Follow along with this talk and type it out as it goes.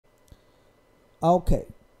Okay,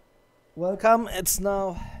 welcome. It's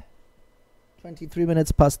now 23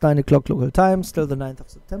 minutes past 9 o'clock local time, still the 9th of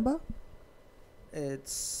September.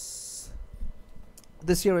 This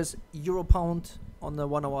here is Euro Pound on the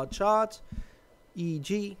 1 hour chart,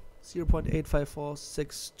 EEG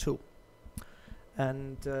 0.85462,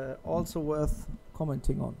 and also worth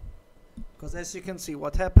commenting on, because as you can see,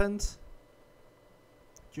 what happened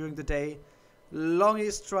during the day,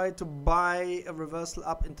 longies tried to buy a reversal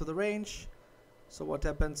up into the range. So what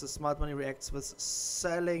happens is smart money reacts with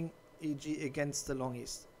selling, e.g. against the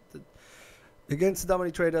longies, against the dumb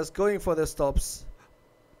money traders going for their stops.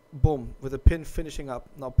 Boom, with a pin finishing up.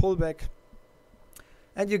 Now pullback,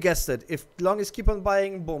 and you guessed it, if longies keep on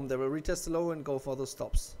buying, boom, they will retest the low and go for the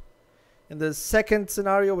stops. In the second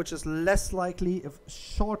scenario, which is less likely, if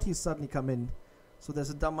shorties suddenly come in, so there's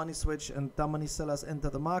a dumb money switch and dumb money sellers enter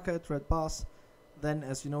the market, red bars, then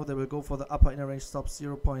as you know, they will go for the upper inner range stop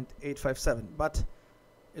 0.857. But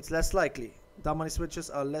it's less likely. Dumb money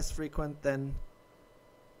switches are less frequent than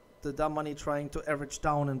the dumb money trying to average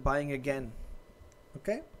down and buying again.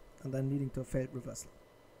 Okay? And then leading to a failed reversal.